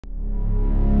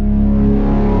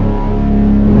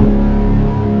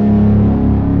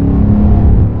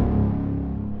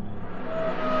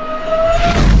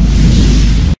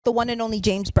the one and only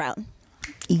James Brown.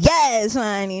 Yes,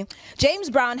 honey. James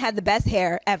Brown had the best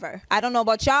hair ever. I don't know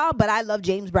about y'all, but I love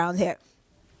James Brown's hair.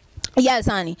 Yes,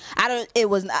 honey. It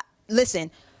was not. Listen,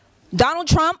 Donald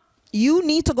Trump, you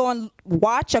need to go and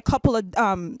watch a couple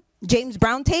of James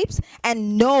Brown tapes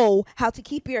and know how to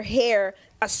keep your hair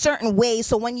a certain way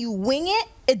so when you wing it,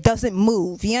 it doesn't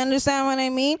move. You understand what I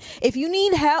mean? If you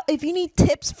need help, if you need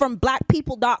tips from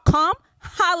blackpeople.com,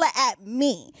 holla at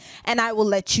me and I will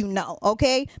let you know,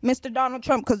 okay, Mr. Donald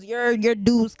Trump, because your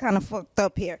dude's kind of fucked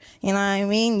up here. You know what I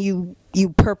mean? You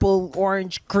purple,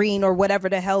 orange, green, or whatever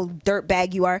the hell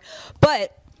dirtbag you are.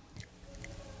 But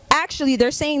actually,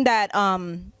 they're saying that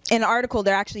in an article,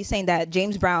 they're actually saying that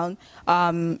James Brown,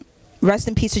 rest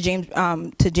in peace to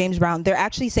James Brown. They're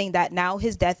actually saying that now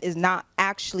his death is not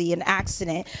actually an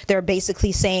accident. They're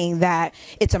basically saying that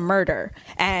it's a murder,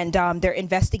 and they're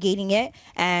investigating it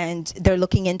and they're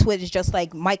looking into it. It's just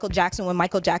like Michael Jackson. When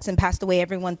Michael Jackson passed away,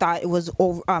 everyone thought it was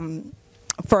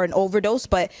for an overdose,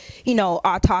 but you know,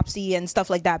 autopsy and stuff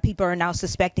like that, people are now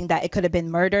suspecting that it could have been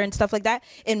murder and stuff like that.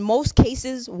 In most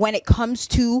cases, when it comes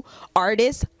to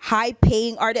artists,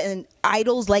 high-paying artists and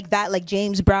idols like that, like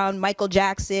James Brown, Michael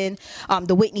Jackson,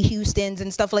 the Whitney Houstons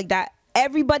and stuff like that,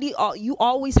 everybody, you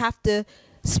always have to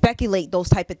speculate those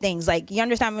type of things. Like, you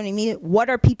understand what I mean? What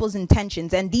are people's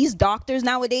intentions? And these doctors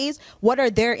nowadays, what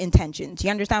are their intentions? You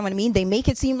understand what I mean? They make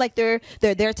it seem like they're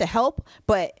there to help,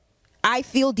 but I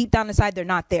feel deep down inside they're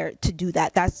not there to do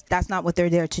that. That's not what they're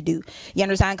there to do. You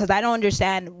understand? Because I don't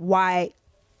understand why,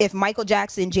 if Michael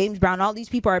Jackson, James Brown, all these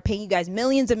people are paying you guys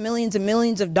millions and millions and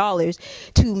millions of dollars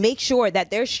to make sure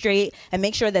that they're straight and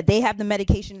make sure that they have the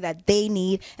medication that they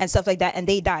need and stuff like that, and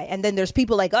they die. And then there's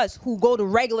people like us who go to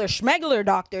regular schmegular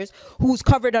doctors who's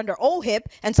covered under OHIP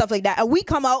and stuff like that, and we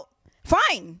come out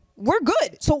fine. We're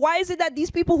good. So why is it that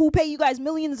these people who pay you guys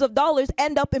millions of dollars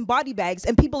end up in body bags,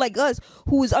 and people like us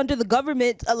who is under the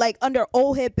government, like under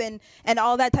OHIP and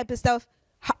all that type of stuff,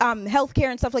 healthcare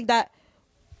and stuff like that,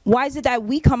 why is it that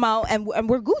we come out and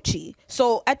we're Gucci?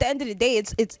 So at the end of the day,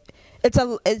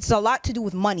 it's a lot to do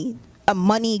with money,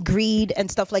 money, greed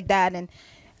and stuff like that. And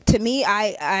to me,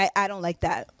 I don't like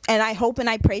that. And I hope and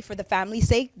I pray for the family's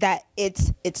sake that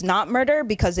it's not murder,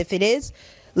 because if it is,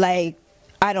 like,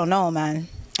 I don't know, man.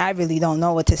 I really don't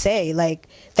know what to say. Like,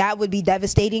 that would be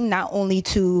devastating, not only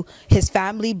to his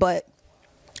family, but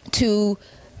to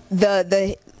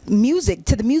the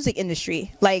music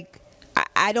industry. Like,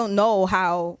 I don't know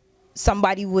how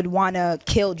somebody would want to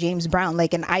kill James Brown,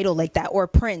 like an idol like that, or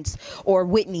Prince, or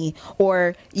Whitney,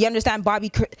 or, you understand,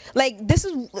 Bobby. Like, this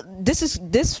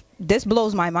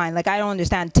blows my mind. Like, I don't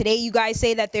understand. Today you guys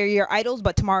say that they're your idols,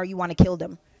 but tomorrow you want to kill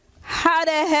them. How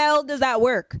the hell does that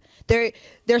work?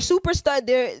 They're super stud.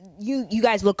 You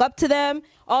guys look up to them.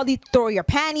 All these, throw your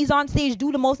panties on stage,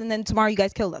 do the most, and then tomorrow you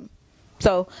guys kill them.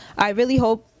 So I really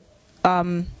hope,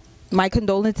 my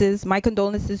condolences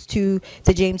to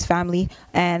the James family,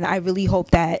 and I really hope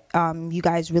that you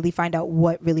guys really find out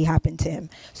what really happened to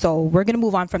him. So we're gonna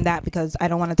move on from that, because I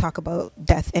don't want to talk about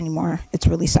death anymore. It's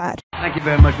really sad. Thank you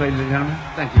very much, ladies and gentlemen.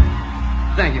 Thank you.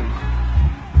 Thank you.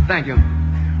 Thank you.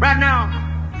 Right now,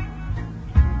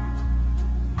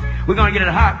 we're going to get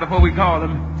it hot before we call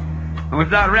him. When we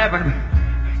start rapping,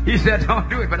 he said, don't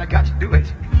do it, but I got to do it.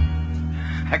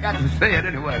 I got to say it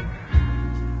anyway.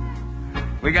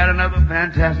 We got another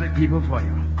fantastic people for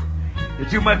you. You're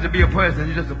too much to be a person,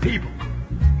 you're just a people.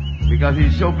 Because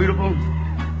he's so beautiful,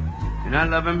 and I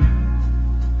love him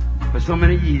for so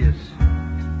many years.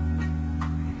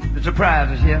 The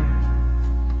surprise is here.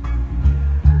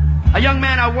 A young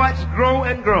man I watched grow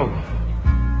and grow.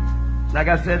 Like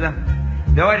I said,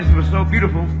 the artist was so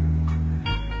beautiful,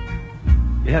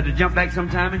 you had to jump back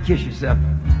sometime and kiss yourself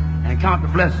and count the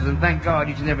blessings and thank God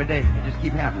each and every day. It just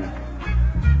keep happening.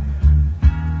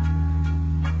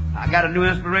 I got a new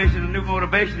inspiration, a new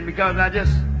motivation, because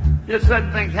just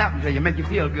certain things happen to you, make you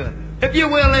feel good. If you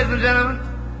will, ladies and gentlemen,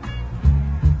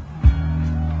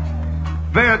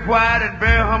 very quiet and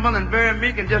very humble and very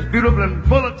meek and just beautiful and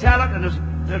full of talent, and just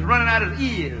running out his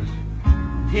ears,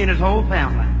 he and his whole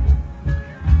family.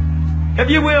 If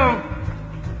you will,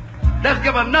 let's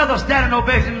give another standing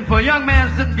ovation for a young man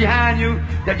sitting behind you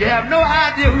that you have no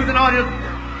idea who's in the audience.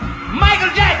 Michael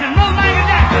Jackson, no Michael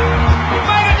Jackson.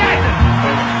 Michael Jackson.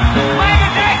 Michael